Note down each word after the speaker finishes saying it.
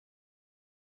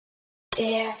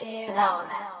Dear Lone.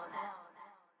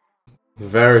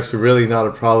 Varric's really not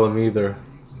a problem either.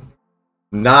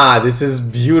 Nah, this is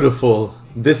beautiful.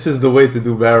 This is the way to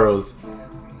do Barrows.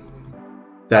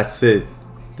 That's it.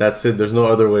 That's it. There's no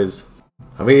other ways.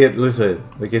 I mean, listen,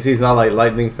 like you see, it's not like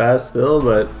lightning fast still,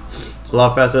 but it's a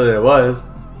lot faster than it was.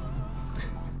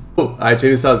 Oh, alright,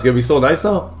 check this out. It's gonna be so nice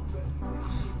now.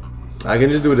 I can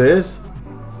just do this.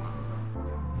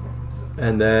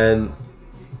 And then,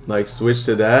 like, switch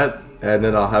to that. And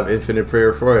then I'll have infinite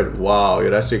prayer for it. Wow, yeah,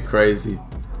 that's shit crazy.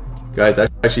 Guys,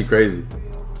 that's actually crazy.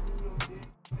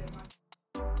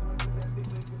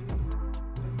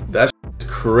 That's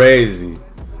crazy.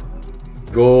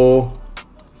 Go.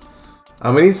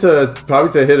 I'm gonna need to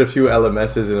probably to hit a few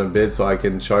LMSs in a bit so I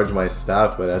can charge my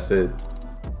staff, but that's it.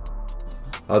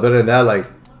 Other than that, like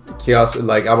chaos,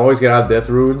 like I'm always gonna have death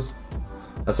runes.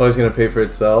 That's always gonna pay for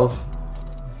itself.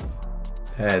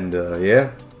 And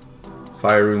yeah,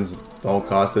 fire runes don't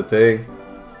cost a thing.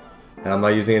 And I'm not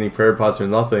using any prayer pots or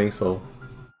nothing, so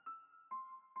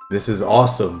this is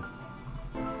awesome.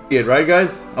 Yeah, right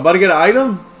guys? I'm about to get an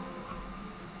item.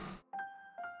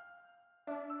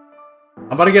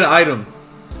 I'm about to get an item.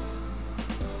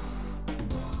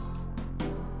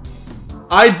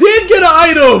 I did get an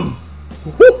item!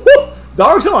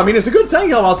 Dark Helm, I mean, it's a good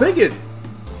tank helm. I'll take it.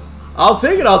 I'll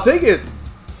take it. I'll take it.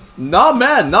 Not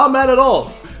mad. Not mad at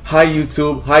all. Hi,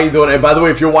 YouTube. How you doing? And by the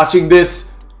way, if you're watching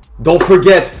this, don't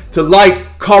forget to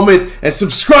like, comment, and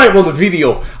subscribe on the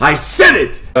video. I said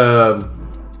it! I'm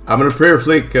gonna prayer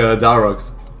flick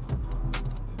Dalrox.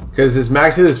 Because his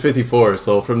max hit is 54,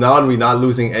 so from now on we're not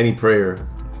losing any prayer.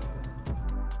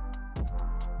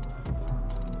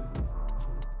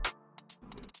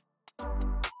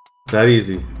 That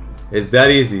easy. It's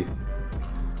that easy.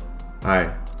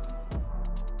 Alright.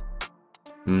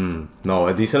 No,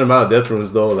 a decent amount of death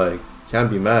runes though, like, can't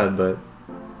be mad, but...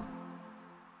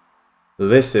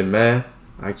 Listen, man.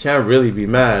 I can't really be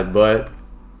mad, but...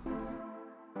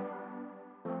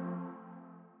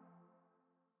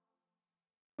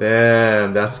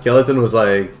 Damn, that skeleton was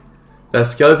like... That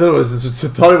skeleton was...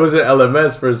 thought it was an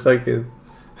LMS for a second.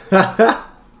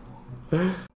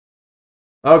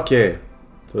 Okay.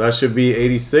 So that should be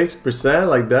 86%,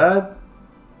 like that.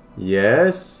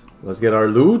 Yes. Let's get our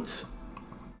loot.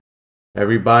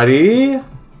 Everybody.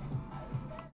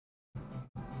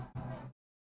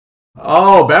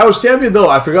 Oh, Barrows champion though.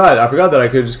 I forgot that I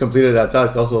could have just completed that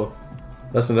task also.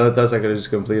 That's another task I could have just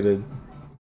completed.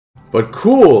 But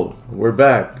cool. We're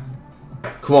back.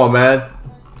 Come on, man.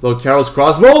 Little Carol's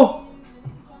crossbow.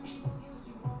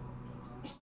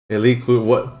 Elite clue.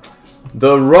 What?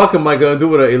 The ruck am I gonna do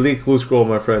with an elite clue scroll,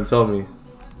 my friend? Tell me.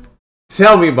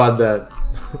 Tell me about that.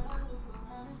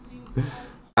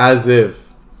 As if.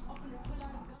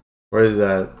 Where is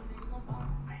that?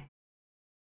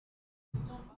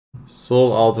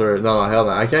 Soul altar. No, hell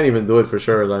no. I can't even do it for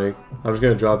sure. Like, I'm just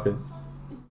gonna drop it.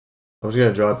 I'm just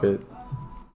gonna drop it.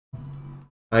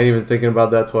 I ain't even thinking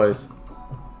about that twice.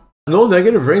 No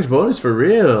negative range bonus for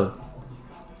real.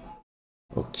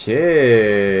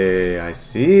 Okay, I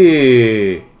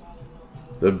see.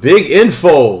 The big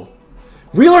info.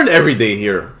 We learn every day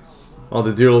here on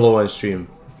the Dear Low End stream.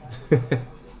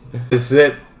 This is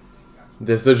it.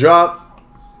 This is the drop.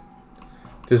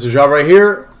 This is the drop right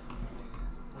here.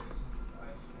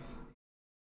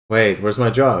 Wait, where's my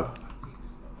job?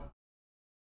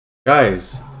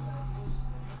 Guys.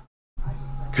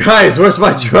 Guys, where's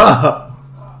my drop?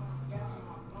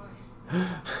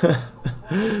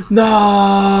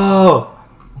 No!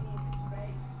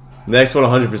 Next one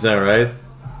 100%, right?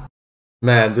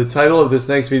 Man, the title of this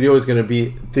next video is gonna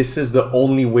be "This is the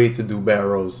only way to do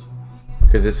Barrows."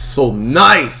 Because it's so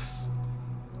nice!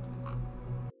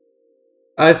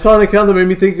 I saw an account that made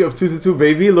me think of 222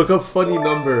 baby. Look up funny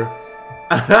number.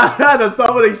 That's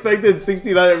not what I expected.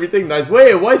 69 everything. Nice.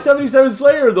 Wait, why 77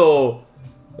 Slayer though?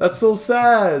 That's so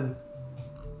sad.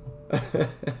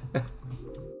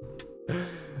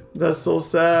 That's so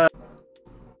sad.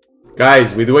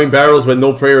 Guys, we're doing Barrows with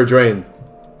no prayer drain.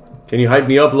 Can you hype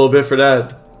me up a little bit for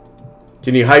that?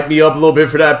 Can you hype me up a little bit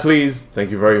for that, please?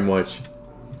 Thank you very much.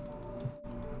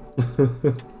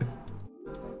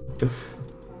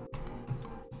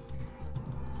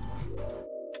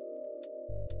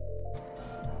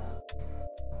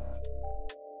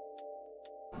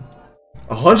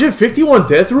 $151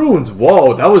 death runes.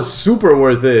 Whoa, that was super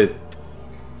worth it.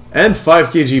 And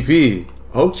 5k GP.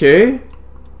 Okay.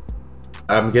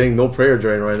 I'm getting no prayer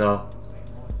drain right now.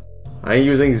 I ain't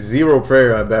using 0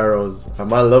 prayer at Barrows. At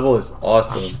my level, it's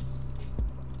awesome.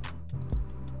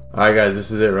 Alright guys,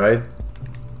 this is it, right?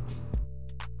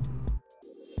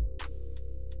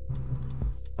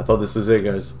 I thought this was it,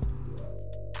 guys.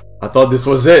 I thought this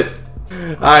was it.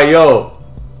 Alright, yo.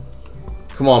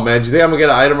 Come on, man. Do you think I'm gonna get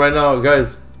an item right now,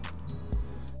 guys?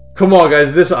 Come on,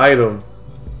 guys. This item.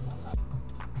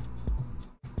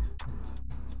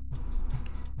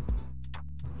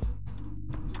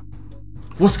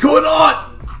 What's going on?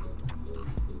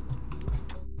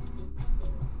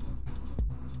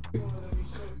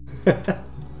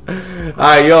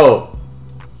 Alright, yo.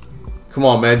 Come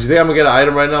on, man. Do you think I'm gonna get an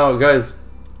item right now, guys?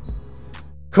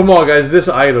 Come on, guys. This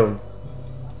item.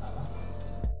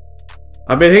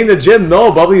 I've been hitting the gym.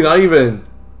 No, Bubbly, not even.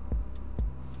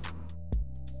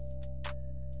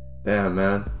 Damn,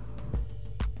 man.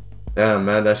 Damn,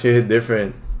 man. That shit hit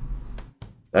different.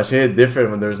 That shit hit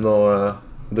different when there's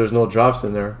no drops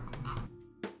in there.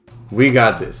 We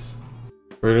got this.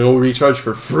 We're gonna go recharge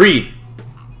for free.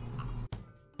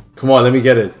 Come on, let me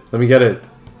get it. Let me get it.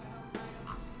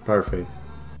 Perfect.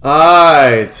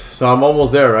 Alright, so I'm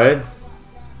almost there, right?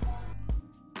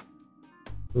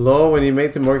 Hello, when you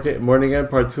make the morning end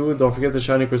part 2, don't forget the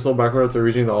shiny crystal backward after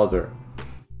reaching the altar.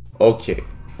 Okay.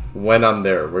 When I'm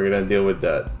there, we're gonna deal with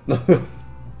that.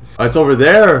 Oh, it's over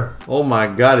there! Oh my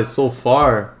god, it's so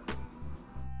far.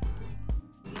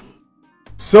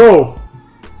 So,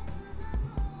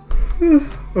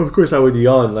 of course I would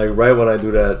yawn, like right when I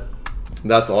do that.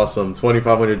 That's awesome.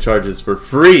 2,500 charges for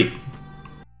free.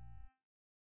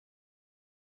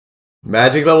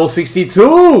 Magic level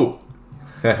 62!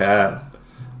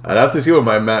 I'd have to see what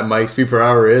my XP per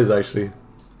hour is, actually.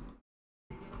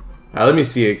 Alright, let me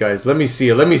see it, guys. Let me see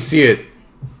it. Let me see it.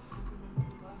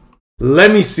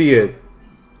 Let me see it.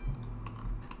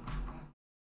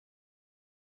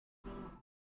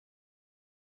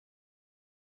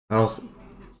 I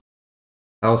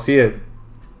don't see it.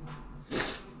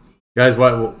 Guys, why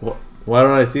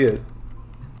don't I see it?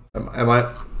 Have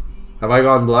I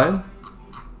gone blind?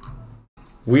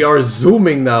 We are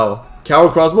zooming now. Cowl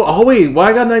crossbow. Oh wait, why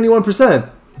I got 91%?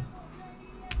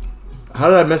 How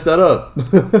did I mess that up?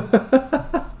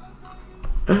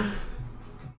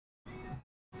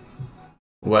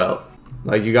 Well,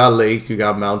 like you got lakes, you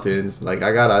got mountains. Like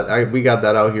we got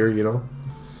that out here, you know.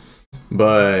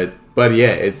 But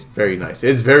yeah, it's very nice.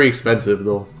 It's very expensive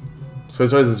though.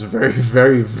 Switzerland is very,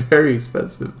 very, very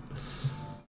expensive.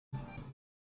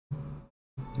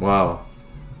 Wow.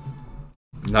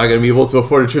 Not gonna be able to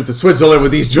afford a trip to Switzerland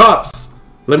with these drops.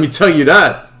 Let me tell you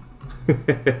that.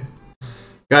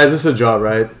 Guys, this is a drop,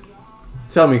 right?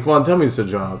 Tell me, come on, tell me it's a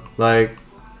drop. Like,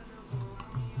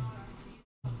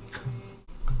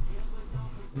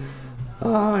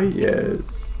 ah,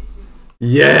 yes.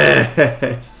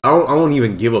 Yes. I don't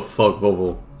even give a fuck,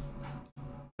 Vovo.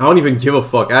 I don't even give a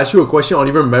fuck. I asked you a question, I don't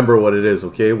even remember what it is,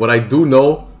 okay? What I do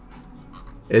know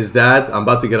is that I'm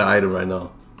about to get an item right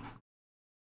now.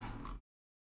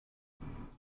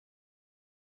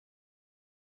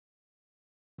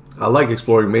 I like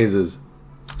exploring mazes.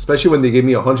 Especially when they give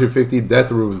me 150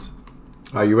 death runes.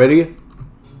 Are you ready?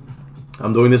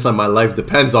 I'm doing this on my life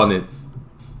depends on it.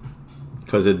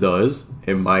 Because it does.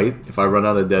 It might. If I run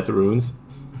out of death runes.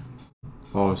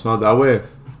 Oh, it's not that way.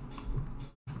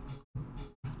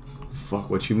 Fuck,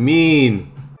 what you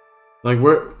mean? Like,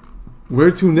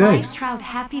 where to next? Wide trout,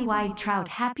 happy wide trout,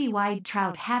 happy wide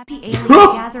trout, happy alien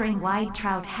gathering wide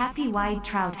trout, happy wide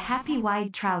trout, happy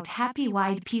wide trout, happy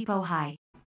wide peepo high.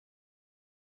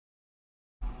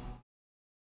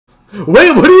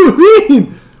 Wait, what do you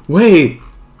mean? Wait.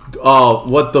 Oh,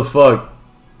 what the fuck?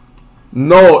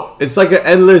 No, it's like an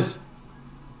endless...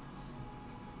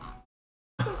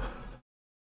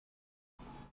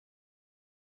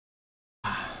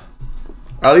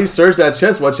 At least search that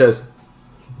chest. What chest?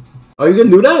 Oh, you can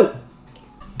do that?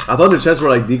 I thought the chests were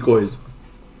like decoys.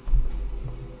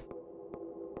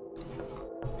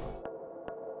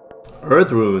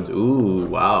 Earth runes. Ooh,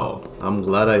 wow. I'm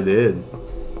glad I did.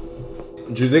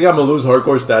 Do you think I'm gonna lose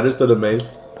hardcore status to the maze?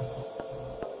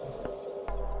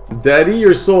 Daddy,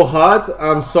 you're so hot.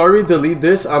 I'm sorry, delete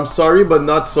this. I'm sorry, but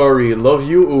not sorry. Love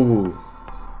you, ooh.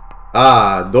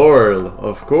 Ah, Dorl.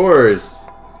 Of course.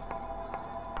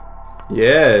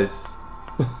 Yes.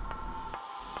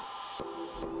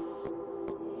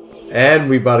 And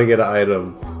we about to get an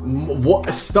item.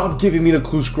 What? Stop giving me the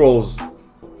clue scrolls.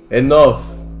 Enough.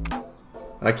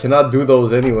 I cannot do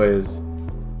those anyways.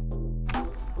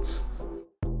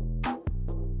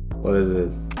 What is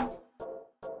it?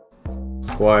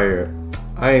 Squire.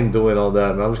 I ain't doing all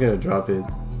that, man. I'm just gonna drop it.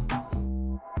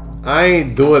 I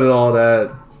ain't doing all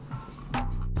that.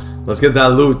 Let's get that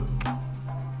loot.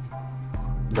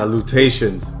 That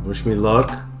lootations. Wish me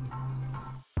luck.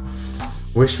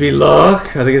 Wish me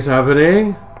luck. I think it's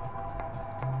happening.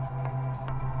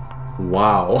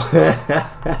 Wow.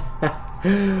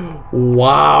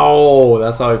 Wow,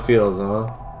 that's how it feels,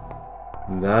 huh?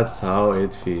 That's how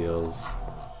it feels.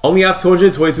 Only have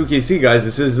 222 KC, guys.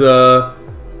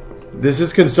 This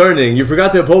is concerning. You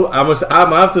forgot to emote.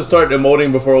 I have to start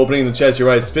emoting before opening the chest. You're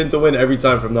right. Spin to win every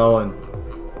time from now on.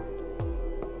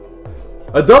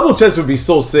 A double chest would be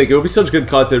so sick. It would be such good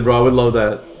content, bro. I would love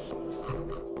that.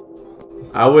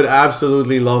 I would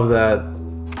absolutely love that.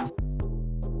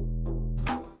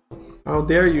 How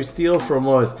dare you steal from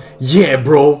us? Yeah,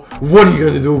 bro. What are you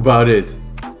gonna do about it?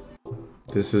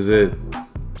 This is it.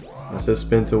 That's a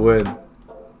spin to win.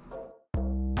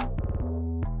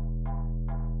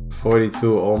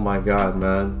 42. Oh my god,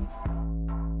 man.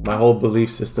 My whole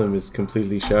belief system is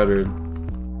completely shattered.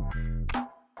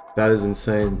 That is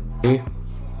insane.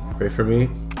 Pray for me.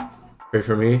 Pray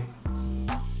for me.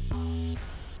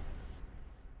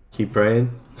 Keep praying.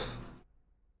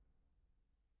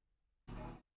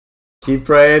 Keep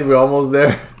praying. We're almost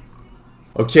there.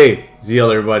 Okay.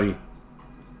 ZL, everybody.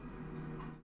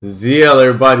 ZL,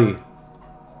 everybody.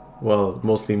 Well,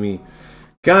 mostly me.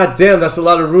 God damn, that's a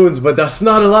lot of runes, but that's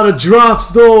not a lot of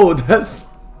drops, though. That's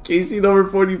KC number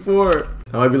 44.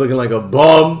 I might be looking like a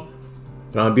bum.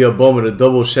 But I'll be a bum with a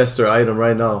double Chester item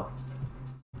right now.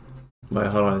 Wait,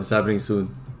 hold on. It's happening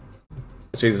soon.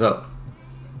 Check this out.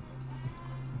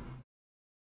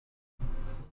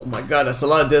 Oh my god, that's a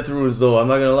lot of death runes, though. I'm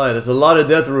not gonna lie. That's a lot of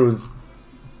death runes.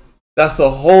 That's a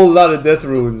whole lot of death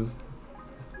runes.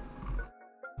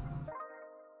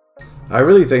 I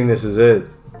really think this is it.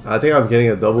 I think I'm getting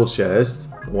a double chest.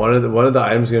 One of the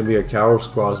items is gonna be a cow's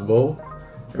crossbow.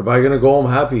 Everybody gonna go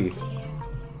home happy.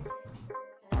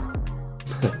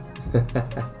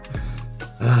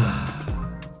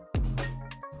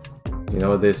 You know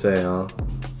what they say, huh?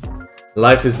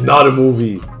 Life is not a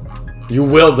movie. You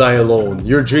will die alone.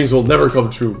 Your dreams will never come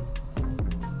true.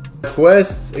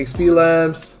 Quests, XP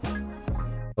lamps,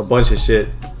 a bunch of shit.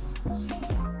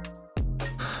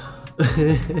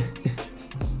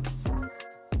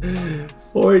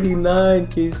 49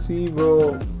 KC,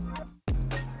 bro.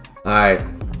 Alright.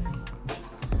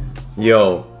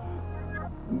 Yo.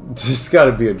 This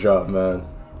gotta be a drop, man.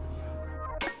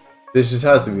 This just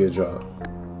has to be a drop.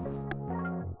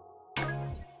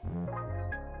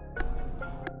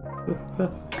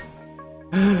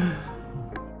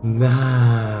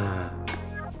 Nah.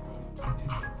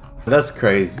 That's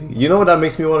crazy. You know what that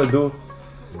makes me want to do?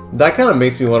 That kind of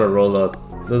makes me want to roll up.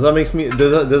 Does that make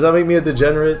me a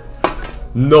degenerate?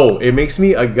 No, it makes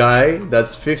me a guy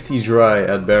that's 50 dry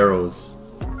at Barrows.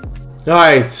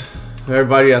 Alright,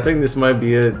 everybody, I think this might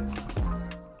be it.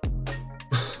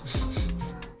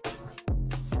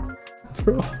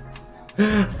 Bro.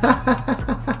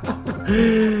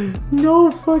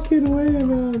 No fucking way,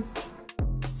 man.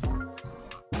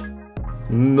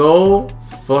 No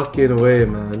fucking way,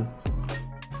 man.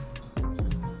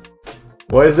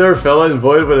 Why is there a fella in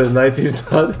Void with a 90s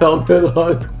not helmet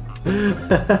on?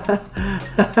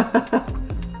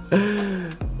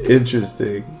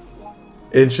 Interesting.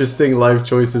 Interesting life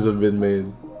choices have been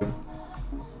made.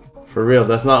 For real,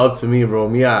 that's not up to me, bro.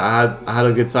 Me, I had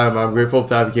a good time. I'm grateful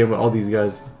to have game with all these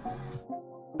guys.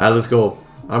 Alright, let's go.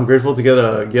 I'm grateful to get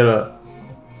a.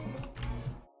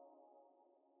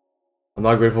 I'm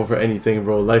not grateful for anything,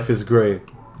 bro. Life is gray.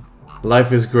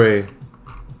 Life is gray.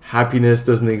 Happiness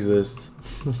doesn't exist.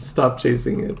 Stop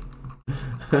chasing it.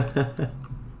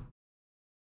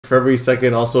 February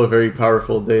 2nd, also a very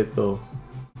powerful date, though.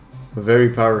 Very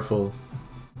powerful.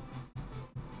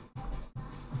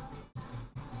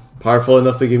 Powerful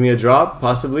enough to give me a drop,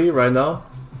 possibly, right now.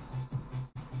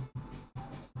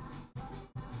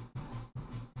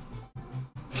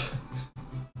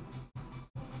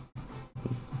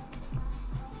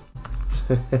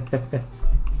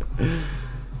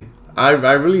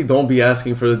 I really don't be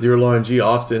asking for the Dear RNG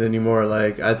often anymore.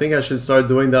 Like, I think I should start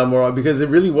doing that more because it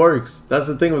really works. That's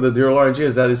the thing with the Dear RNG,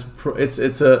 is that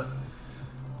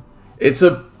it's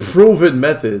a proven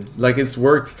method. Like, it's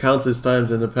worked countless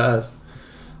times in the past.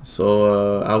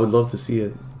 So I would love to see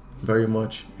it very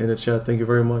much in the chat. Thank you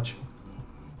very much.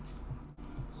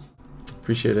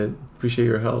 Appreciate it. Appreciate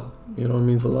your help. You know, it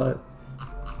means a lot.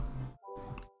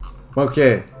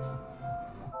 Okay.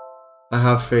 I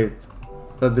have faith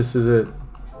that this is it.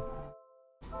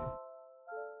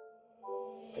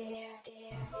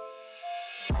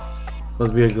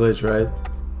 Must be a glitch, right?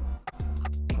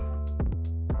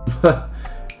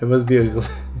 It must be a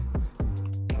glitch.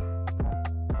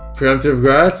 Preemptive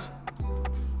grats?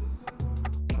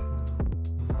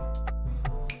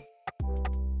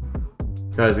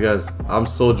 Guys, I'm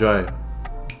so dry.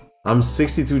 I'm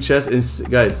 62 chests, and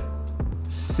guys,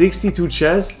 62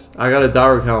 chests. I got a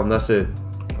Dower Helm. That's it.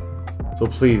 So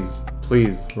please,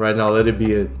 Please, right now, let it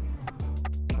be it.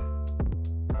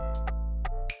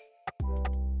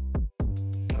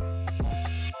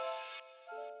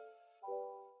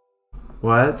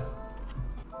 What?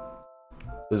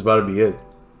 This is about to be it.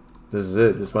 This is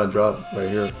it. This is my drop right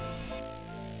here.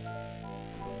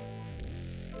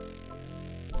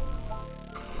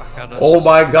 Oh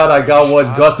my god, I got one.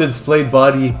 Gutted splayed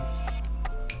body.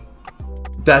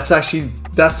 That's actually,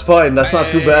 that's fine. That's not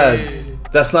too bad.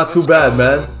 That's not too bad,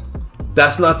 man.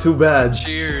 That's not too bad.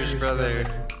 Cheers, brother.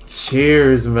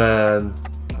 Cheers, man.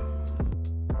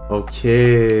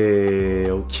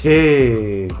 Okay.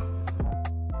 Okay.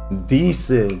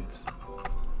 Decent.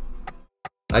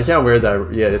 I can't wear that.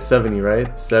 Yeah, it's 70,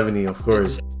 right? 70, of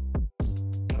course.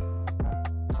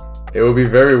 It would be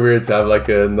very weird to have like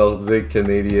a Nordic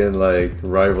Canadian like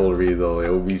rivalry though. It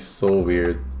would be so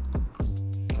weird.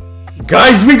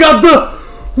 Guys, we got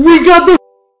the